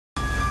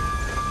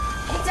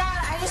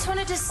just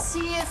wanted to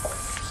see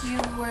if you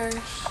were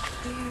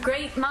here.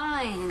 Great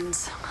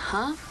minds,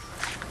 huh?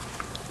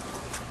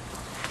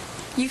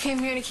 You came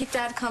here to keep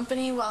Dad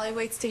company while he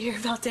waits to hear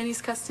about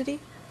Danny's custody?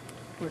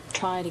 We're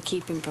trying to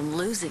keep him from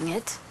losing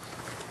it.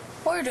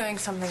 Or doing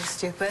something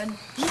stupid.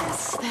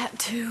 Yes, that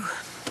too.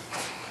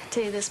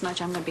 Tell you this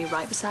much, I'm going to be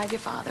right beside your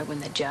father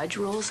when the judge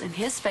rules in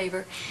his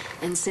favor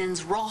and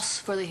sends Ross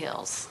for the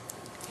hills.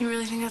 You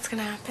really think that's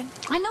going to happen?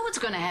 I know what's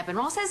going to happen.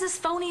 Ross has this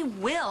phony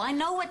will. I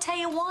know what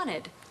Taya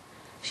wanted.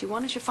 She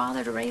wanted your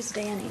father to raise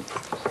Danny.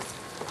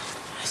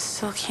 I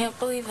still can't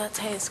believe that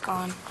Taya's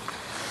gone.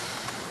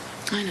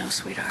 I know,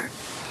 sweetheart.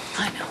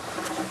 I know.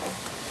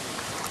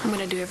 I'm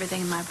going to do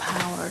everything in my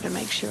power to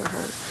make sure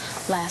her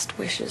last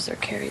wishes are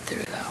carried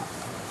through, though.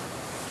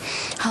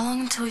 How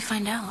long until we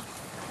find out?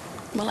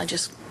 Well, I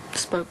just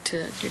spoke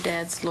to your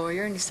dad's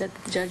lawyer, and he said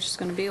that the judge is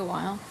going to be a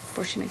while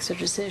before she makes her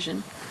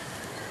decision.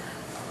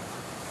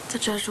 The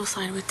judge will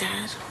side with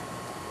Dad.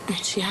 And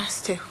she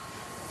has to.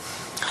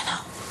 I know.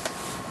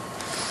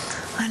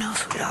 I know,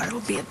 sweetheart. It'll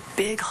be a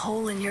big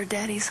hole in your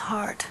daddy's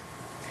heart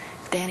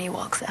if Danny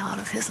walks out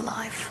of his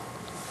life.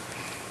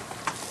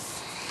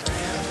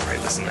 All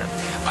right, listen, man.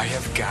 I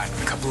have got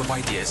a couple of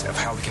ideas of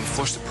how we can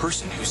flush the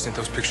person who sent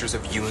those pictures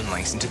of you and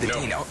Langston to the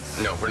dean. No,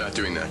 we're not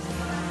doing that.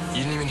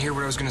 You didn't even hear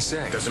what I was going to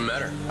say. Doesn't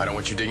matter. I don't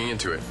want you digging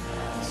into it.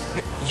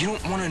 You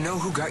don't want to know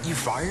who got you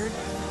fired?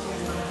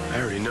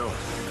 I already know.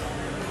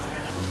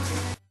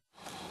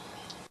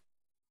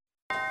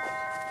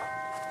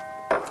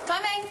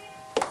 Coming!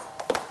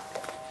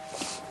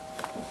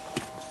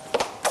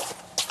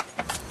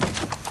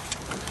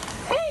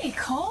 Hey,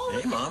 Cole.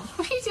 Hey, Mom.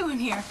 What are you doing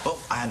here? Oh,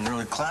 I had an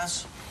early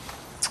class,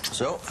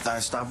 so I thought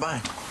I'd stop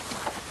by.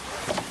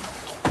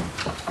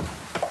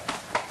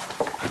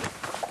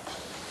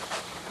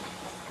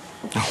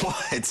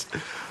 What?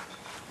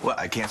 What,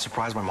 I can't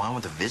surprise my mom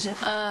with a visit?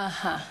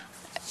 Uh-huh.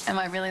 Am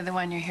I really the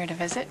one you're here to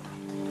visit?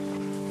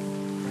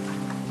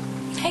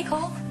 Hey,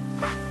 Cole.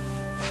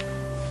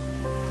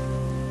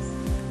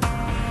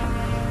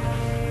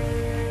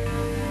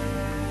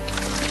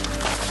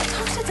 I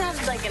talked to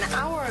Dad like an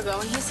hour ago,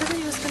 and he said that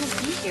he was going to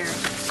be here.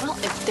 Well,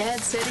 if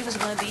Dad said he was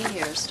going to be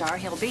here, Starr,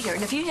 he'll be here.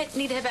 And if you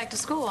need to head back to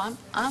school,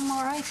 I'm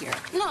all right here.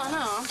 No,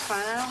 I'm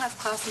fine. I don't have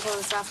class until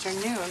this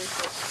afternoon.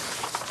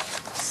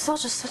 It's all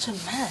just such a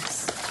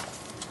mess.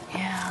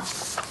 Yeah.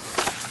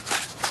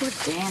 Poor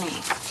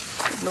Danny.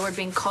 Good Lord,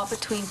 being caught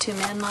between two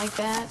men like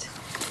that.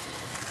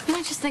 You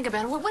might just think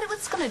about it.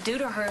 What's going to do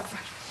to her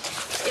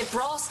if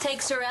Ross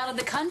takes her out of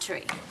the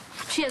country?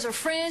 She has her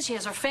friends, she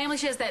has her family,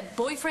 she has that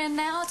boyfriend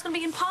now. It's going to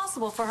be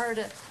impossible for her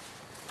to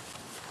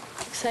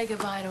say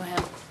goodbye to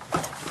him.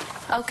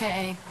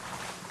 Okay.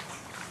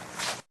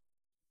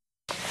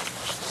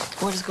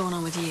 What is going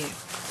on with you?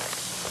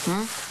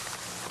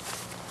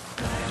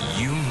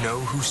 You know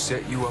who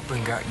set you up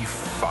and got you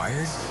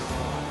fired?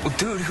 Well,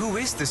 dude, who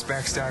is this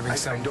backstabbing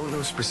son? I don't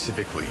know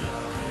specifically,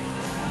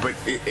 but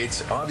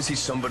it's obviously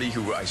somebody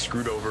who I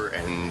screwed over,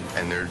 and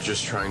they're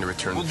just trying to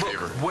return the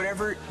favor. Look,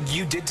 whatever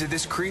you did to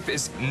this creep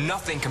is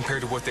nothing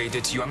compared to what they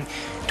did to you. I mean,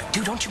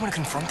 dude, don't you want to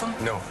confront them?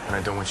 No, and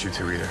I don't want you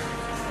to either.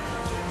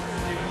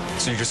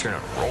 So you're just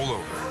gonna roll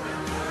over?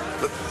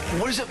 Look,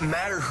 what does it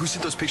matter who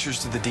sent those pictures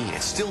to the dean?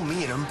 It's still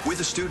me and him with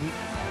a student.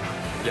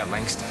 Yeah,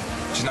 Langston.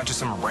 She's not just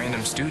some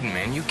random student,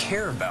 man. You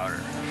care about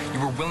her. You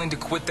were willing to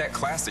quit that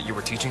class that you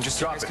were teaching just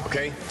Drop it,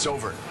 okay? It's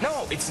over.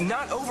 No, it's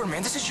not over,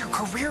 man. This is your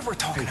career we're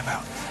talking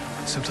about.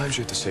 Sometimes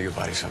you have to say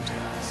goodbye to something,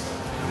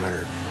 no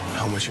matter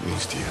how much it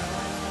means to you.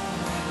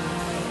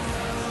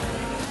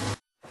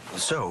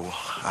 So,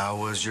 how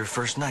was your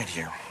first night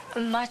here?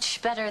 Much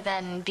better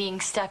than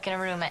being stuck in a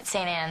room at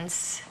St.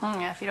 Anne's.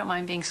 Yeah, if you don't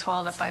mind being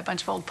swallowed up by a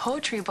bunch of old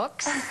poetry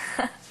books.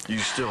 You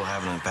still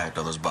haven't unpacked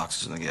all those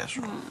boxes in the guest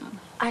room.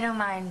 I don't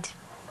mind.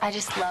 I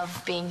just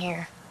love being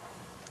here.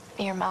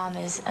 Your mom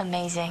is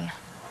amazing.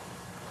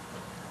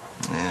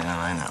 Yeah,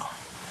 I know.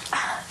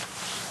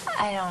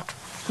 I don't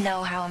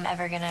know how I'm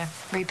ever gonna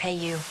repay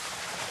you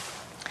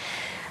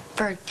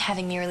for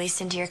having me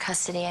released into your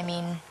custody. I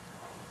mean,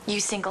 you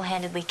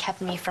single-handedly kept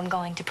me from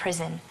going to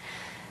prison.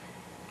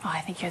 Well,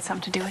 I think you had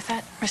something to do with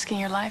that, risking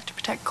your life to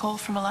protect Cole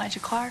from Elijah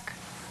Clark.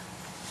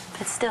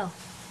 But still,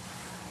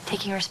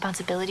 taking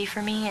responsibility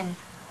for me and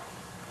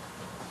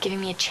giving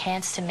me a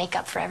chance to make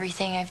up for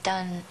everything I've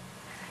done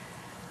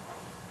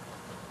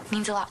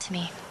means a lot to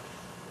me.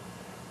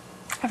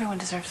 Everyone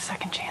deserves a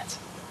second chance.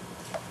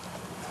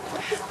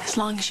 As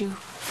long as you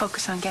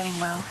focus on getting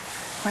well,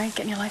 right?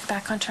 Getting your life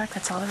back on track,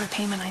 that's all the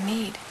repayment I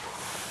need.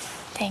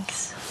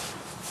 Thanks.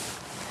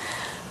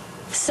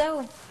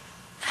 So,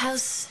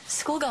 how's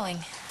school going?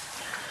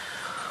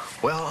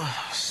 Well,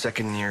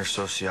 second-year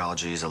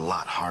sociology is a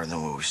lot harder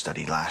than what we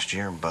studied last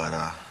year, but,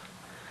 I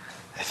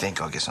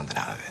think I'll get something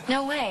out of it.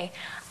 No way.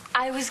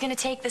 I was gonna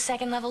take the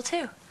second level,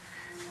 too.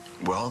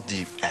 Well,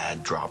 the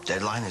ad drop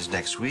deadline is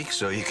next week,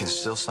 so you can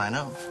still sign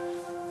up.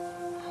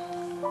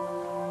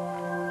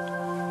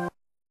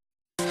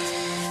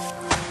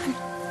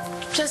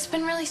 Just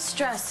been really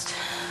stressed.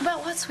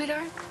 About what,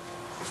 sweetheart?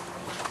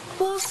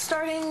 Well,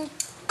 starting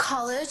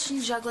college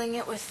and juggling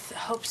it with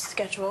Hope's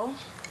schedule.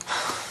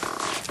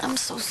 I'm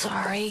so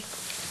sorry.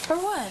 For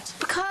what?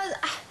 Because,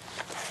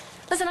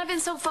 listen, I've been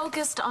so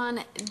focused on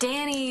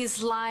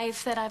Danny's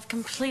life that I've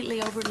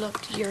completely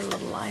overlooked your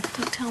little life.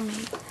 Don't tell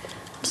me.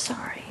 I'm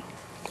sorry.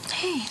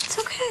 Hey, it's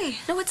okay.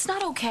 No, it's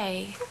not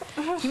okay.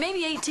 You may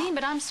be 18,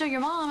 but I'm still your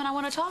mom, and I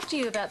want to talk to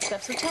you about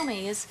stuff. So tell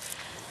me, is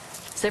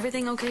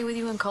everything okay with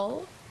you and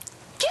Cole?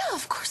 Yeah,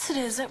 of course it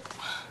is.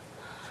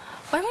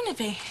 Why wouldn't it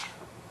be?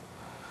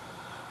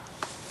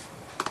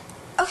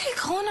 Okay,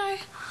 Cole and I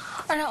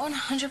are not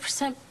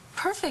 100%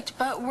 perfect,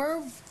 but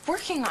we're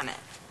working on it.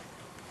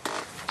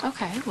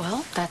 Okay,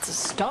 well, that's a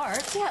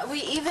start. Yeah,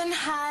 we even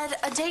had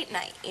a date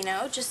night, you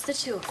know, just the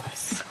two of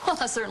us. Well,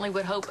 I certainly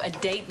would hope a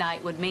date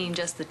night would mean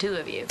just the two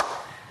of you.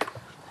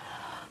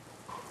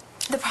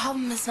 The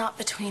problem is not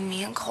between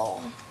me and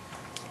Cole.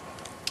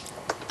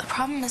 The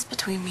problem is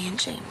between me and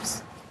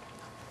James.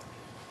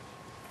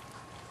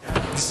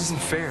 This isn't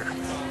fair.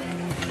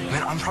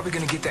 Man, I'm probably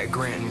gonna get that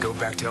grant and go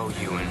back to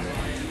LU, and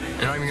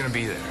you're not even gonna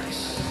be there.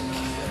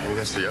 Maybe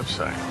that's the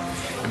upside.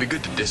 It'd be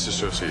good to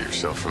disassociate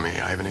yourself from me.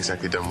 I haven't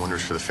exactly done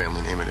wonders for the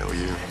family name at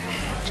LU.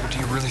 So do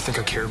you really think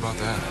I care about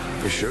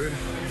that? You should.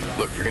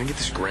 Look, you're gonna get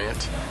this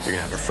grant. You're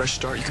gonna have a fresh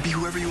start. You could be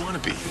whoever you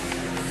want to be.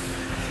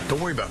 Don't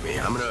worry about me.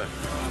 I'm gonna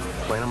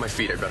land on my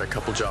feet. I've got a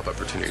couple job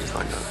opportunities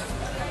lined up.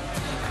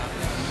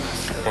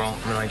 Well,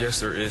 I mean, I guess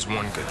there is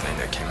one good thing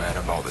that came out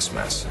of all this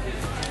mess.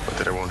 But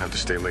that I won't have to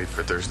stay late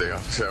for Thursday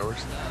office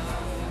hours.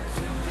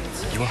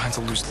 You won't have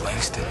to lose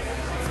Langston.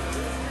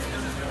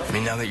 I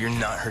mean, now that you're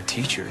not her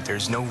teacher,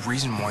 there's no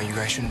reason why you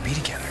guys shouldn't be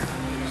together.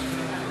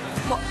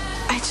 Well,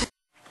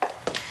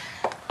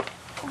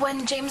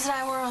 when James and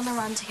I were on the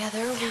run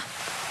together,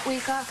 we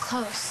got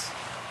close.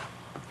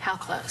 How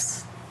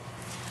close?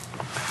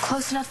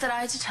 Close enough that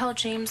I had to tell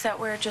James that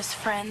we're just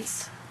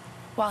friends,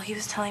 while he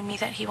was telling me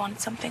that he wanted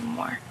something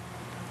more.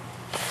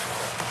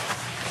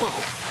 Well,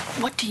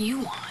 what do you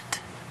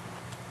want?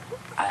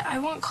 I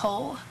want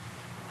Cole.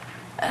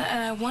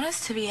 And I want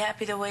us to be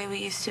happy the way we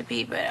used to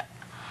be, but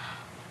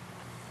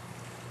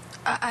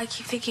I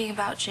keep thinking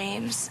about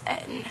James,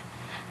 and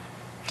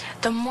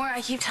the more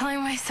I keep telling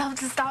myself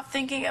to stop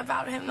thinking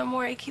about him, the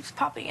more he keeps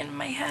popping into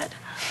my head.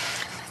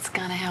 That's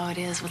kind of how it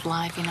is with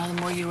life, you know. The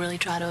more you really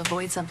try to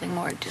avoid something,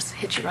 more it just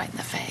hits you right in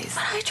the face.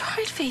 But I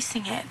tried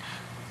facing it.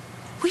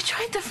 We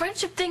tried the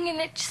friendship thing, and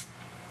it just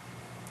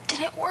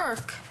didn't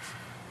work.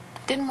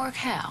 Didn't work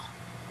how?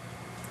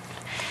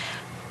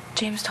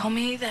 James told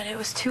me that it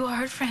was too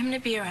hard for him to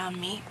be around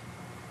me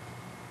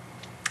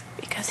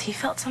because he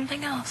felt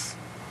something else.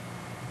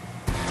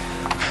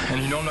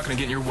 And you know I'm not gonna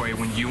get in your way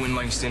when you and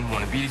Langston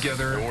want to be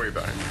together. Don't worry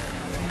about it.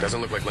 Doesn't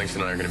look like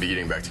Langston and I are gonna be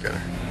getting back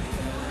together.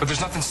 But there's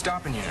nothing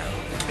stopping you now.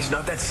 It's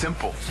not that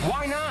simple.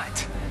 Why not?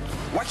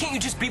 Why can't you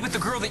just be with the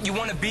girl that you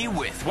want to be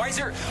with? Why is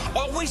there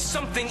always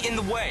something in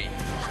the way?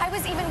 I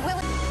was even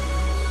willing.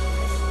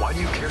 Why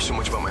do you care so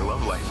much about my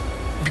love life?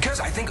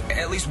 Because I think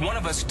at least one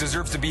of us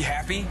deserves to be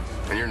happy.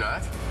 And you're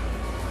not?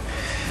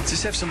 Does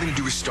this have something to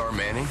do with Starr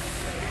Manning?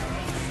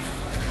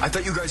 I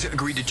thought you guys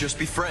agreed to just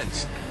be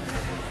friends.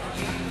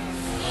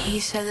 He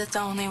said that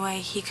the only way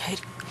he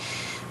could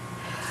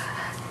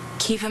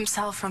keep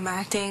himself from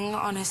acting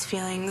on his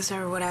feelings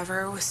or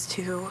whatever was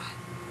to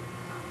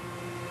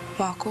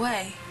walk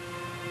away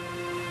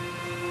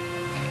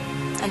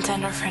and to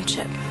end our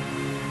friendship.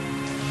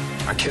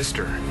 I kissed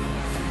her.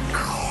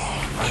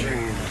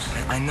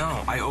 I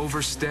know, I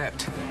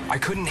overstepped. I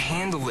couldn't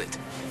handle it.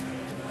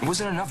 It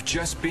wasn't enough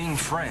just being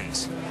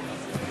friends.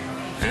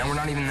 And now we're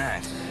not even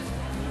that.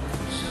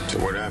 So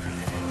what happened?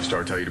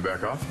 Starr tell you to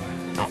back off?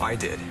 No, I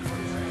did.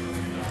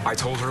 I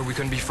told her we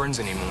couldn't be friends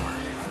anymore.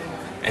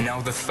 And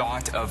now the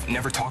thought of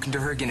never talking to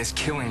her again is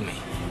killing me.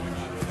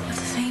 But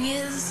the thing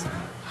is,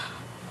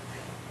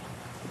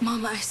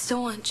 Mama, I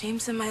still want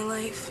James in my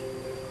life.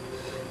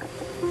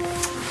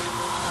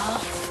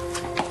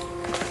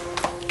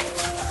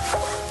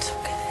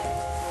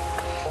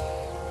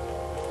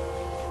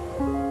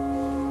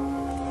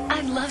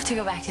 I'd love to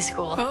go back to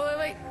school. Oh,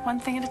 wait. One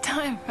thing at a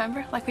time,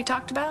 remember? Like we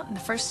talked about? And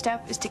the first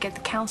step is to get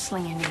the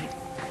counseling you need.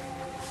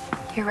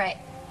 You're right.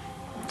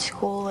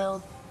 School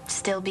will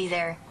still be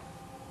there.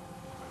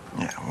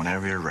 Yeah,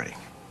 whenever you're ready.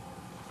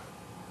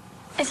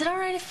 Is it all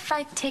right if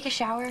I take a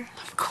shower?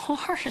 Of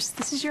course.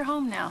 This is your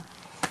home now.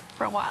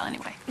 For a while,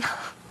 anyway.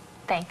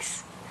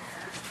 Thanks.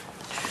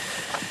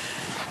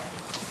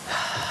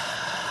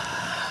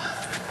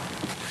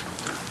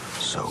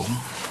 So,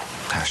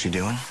 how's she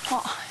doing?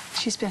 Well,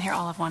 she's been here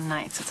all of one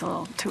night, so it's a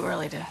little too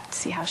early to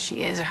see how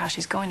she is or how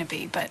she's going to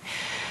be. But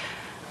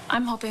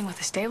I'm hoping with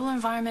a stable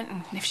environment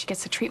and if she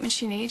gets the treatment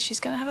she needs, she's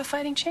going to have a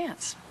fighting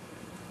chance.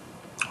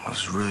 Well, it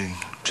was really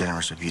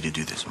generous of you to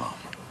do this, Mom.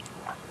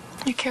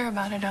 You care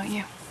about her, don't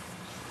you?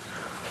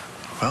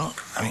 Well,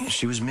 I mean,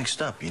 she was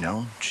mixed up, you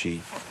know?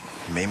 She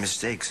made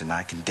mistakes, and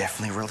I can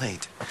definitely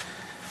relate.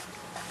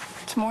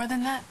 It's more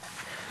than that.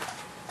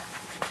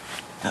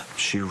 No,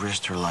 she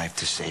risked her life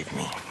to save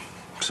me.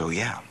 So,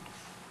 yeah.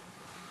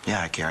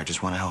 Yeah, I care. I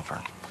just want to help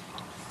her.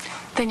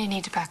 Then you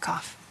need to back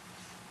off.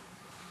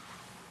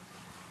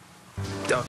 Oh,